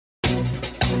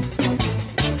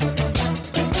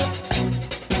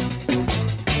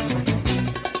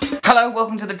Hello,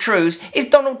 welcome to the Trews. Is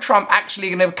Donald Trump actually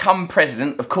going to become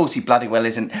president? Of course he bloody well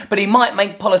isn't. But he might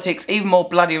make politics even more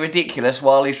bloody ridiculous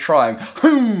while he's trying. He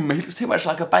looks too much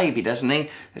like a baby, doesn't he?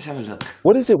 Let's have a look.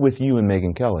 What is it with you and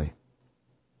Megyn Kelly?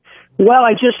 Well,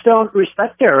 I just don't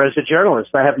respect her as a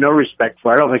journalist. I have no respect for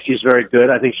her. I don't think she's very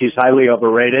good. I think she's highly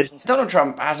overrated. Donald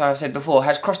Trump, as I've said before,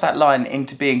 has crossed that line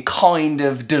into being kind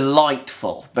of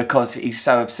delightful because he's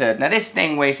so absurd. Now, this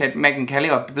thing where he said Megyn Kelly,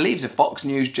 I believe is a Fox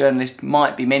News journalist,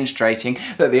 might be menstruating,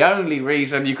 that the only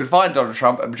reason you could find Donald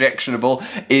Trump objectionable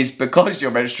is because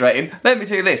you're menstruating. Let me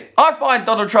tell you this. I find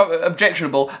Donald Trump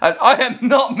objectionable and I am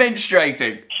not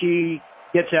menstruating. She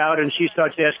gets out and she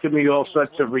starts asking me all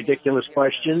sorts of ridiculous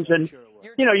questions. And,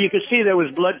 you know, you could see there was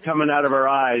blood coming out of her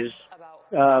eyes,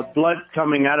 blood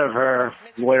coming out of her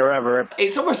wherever.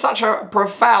 It's almost such a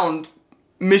profound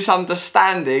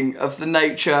misunderstanding of the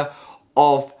nature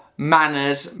of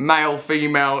manners,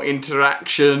 male-female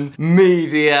interaction,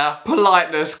 media,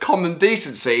 politeness, common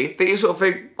decency, that you sort of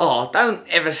think, oh, don't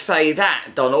ever say that,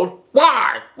 Donald.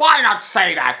 Why? Why not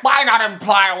say that? Why not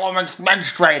imply a woman's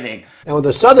menstruating? And with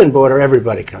the southern border,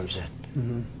 everybody comes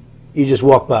in. You just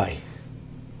walk by.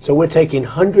 So we're taking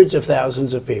hundreds of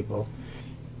thousands of people,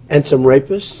 and some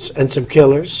rapists, and some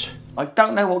killers. I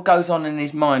don't know what goes on in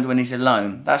his mind when he's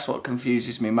alone. That's what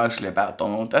confuses me mostly about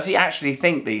Donald. Does he actually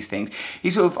think these things? He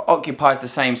sort of occupies the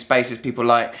same space as people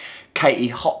like Katie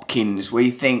Hopkins, where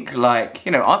you think, like,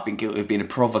 you know, I've been guilty of being a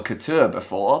provocateur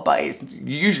before, but it's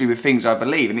usually with things I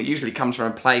believe, and it usually comes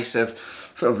from a place of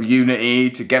sort of unity,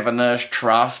 togetherness,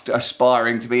 trust,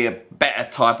 aspiring to be a better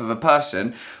type of a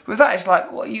person. With that, it's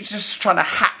like, well, you're just trying to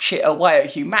hatchet away at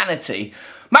humanity.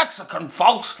 Mexican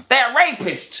folks, they're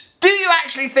rapists. Do you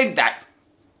actually think that?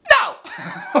 No!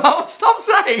 Well, stop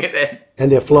saying it then.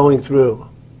 And they're flowing through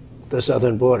the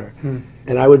southern border.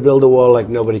 And I would build a wall like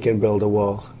nobody can build a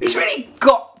wall. He's really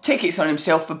got tickets on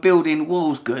himself for building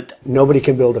walls good. Nobody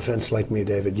can build a fence like me,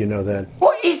 David. You know that.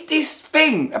 What is this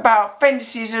thing about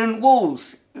fences and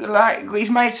walls? Like,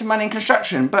 he's made some money in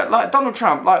construction, but like Donald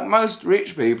Trump, like most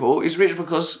rich people, is rich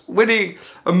because when he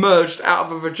emerged out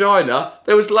of a vagina,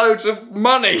 there was loads of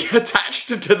money attached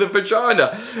to the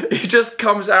vagina. He just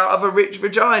comes out of a rich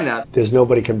vagina. There's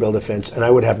nobody can build a fence, and I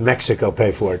would have Mexico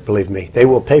pay for it, believe me. They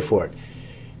will pay for it,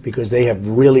 because they have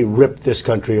really ripped this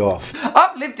country off.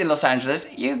 I've lived in Los Angeles.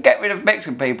 You get rid of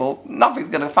Mexican people, nothing's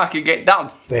gonna fucking get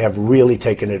done. They have really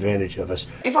taken advantage of us.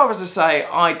 If I was to say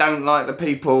I don't like the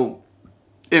people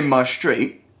in my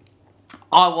street,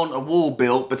 I want a wall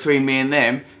built between me and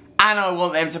them, and I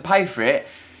want them to pay for it.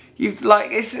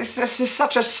 It's just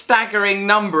such a staggering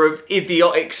number of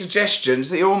idiotic suggestions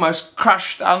that you're almost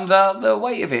crushed under the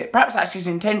weight of it. Perhaps that's his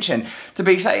intention, to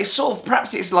be, it's sort of,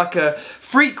 perhaps it's like a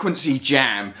frequency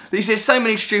jam. He says so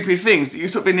many stupid things that you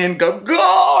sort of in the end go,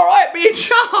 all right, be in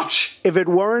charge. If it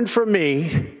weren't for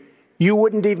me, you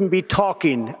wouldn't even be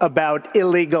talking about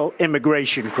illegal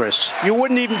immigration, Chris. You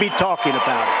wouldn't even be talking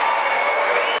about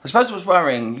it. I suppose what's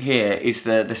worrying here is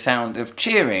the sound of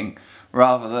cheering,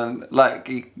 rather than,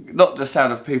 like, not the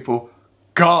sound of people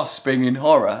gasping in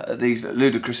horror at these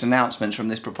ludicrous announcements from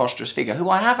this preposterous figure, who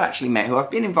I have actually met, who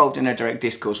I've been involved in a direct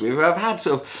discourse with, who I've had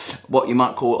sort of what you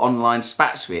might call online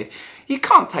spats with. You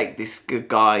can't take this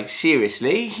guy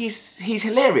seriously, he's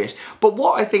hilarious. But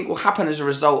what I think will happen as a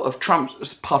result of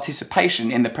Trump's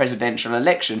participation in the presidential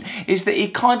election is that he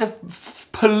kind of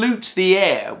pollutes the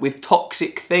air with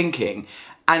toxic thinking,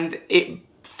 and it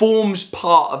forms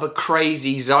part of a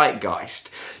crazy zeitgeist.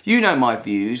 You know my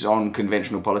views on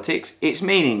conventional politics. It's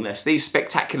meaningless. These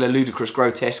spectacular, ludicrous,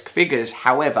 grotesque figures,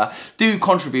 however, do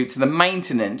contribute to the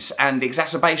maintenance and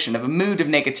exacerbation of a mood of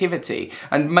negativity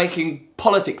and making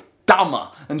politics dumber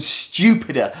and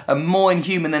stupider and more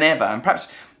inhuman than ever. And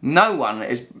perhaps no one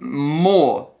is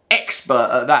more expert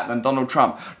at that than Donald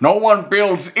Trump. No one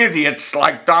builds idiots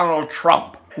like Donald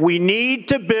Trump. We need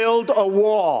to build a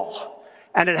wall,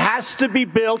 and it has to be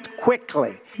built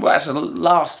quickly. Well, that's the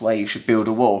last way you should build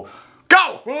a wall.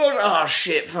 Go! Oh,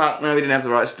 shit, fuck, no, we didn't have the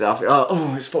right stuff.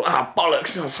 Oh, it's full,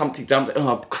 bollocks, oh, it's Humpty Dumpty,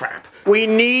 oh, crap. We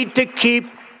need to keep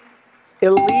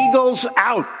illegals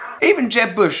out. Even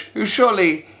Jeb Bush, who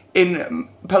surely in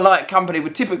polite company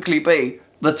would typically be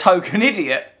the token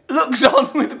idiot, looks on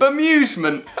with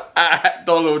bemusement at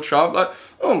Donald Trump, like,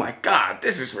 oh my God,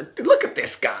 this is, look at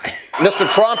this guy. Mr.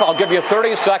 Trump, I'll give you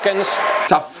 30 seconds.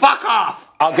 To fuck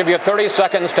off! I'll give you 30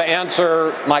 seconds to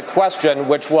answer my question,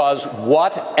 which was,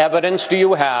 what evidence do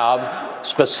you have,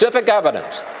 specific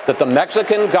evidence, that the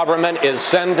Mexican government is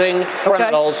sending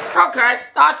criminals? Okay,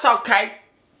 that's okay.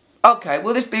 Okay,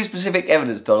 will this be specific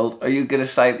evidence, Donald? Are you going to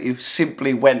say that you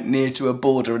simply went near to a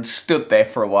border and stood there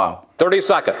for a while? 30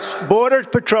 seconds. Border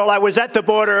Patrol, I was at the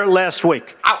border last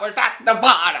week. I was at the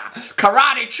border,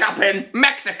 karate chopping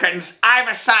Mexicans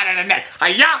either side of the neck.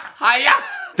 Hi-ya, hi-ya.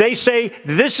 They say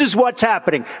this is what's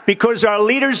happening because our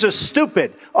leaders are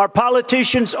stupid. Our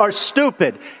politicians are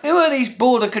stupid. Who are these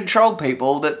border control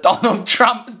people that Donald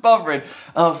Trump's bothering?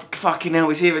 Oh, fucking hell,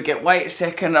 he's here again. Wait a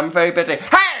second, I'm very busy.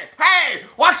 Hey,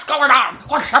 what's going on?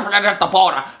 What's happening at the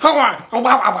border?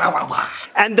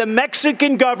 And the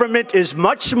Mexican government is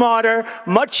much smarter,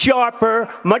 much sharper,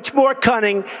 much more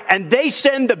cunning, and they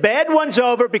send the bad ones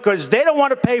over because they don't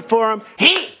want to pay for them.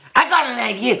 Hey, I got an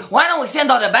idea. Why don't we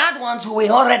send all the bad ones who we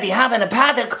already have in a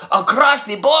paddock across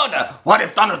the border? What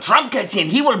if Donald Trump gets in?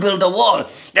 He will build a wall.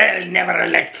 They'll never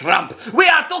elect Trump. We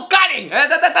are too cunning.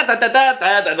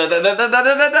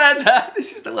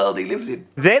 This is the world he lives in.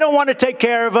 They don't want to take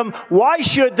care of them. Why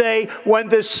should they when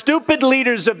the stupid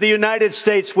leaders of the United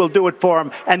States will do it for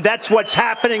them? And that's what's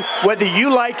happening, whether you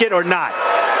like it or not.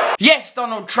 Yes,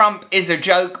 Donald Trump is a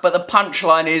joke, but the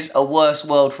punchline is a worse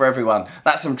world for everyone.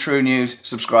 That's some true news.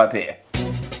 Subscribe here.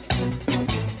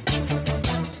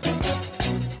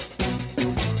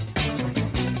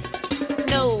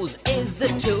 Nose is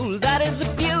a tool that is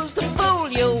abused to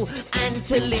fool you and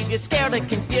to leave you scared and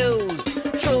confused.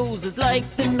 Trews is like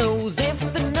the news. If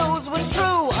the news was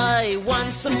true, I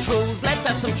want some Trews. Let's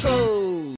have some Trews.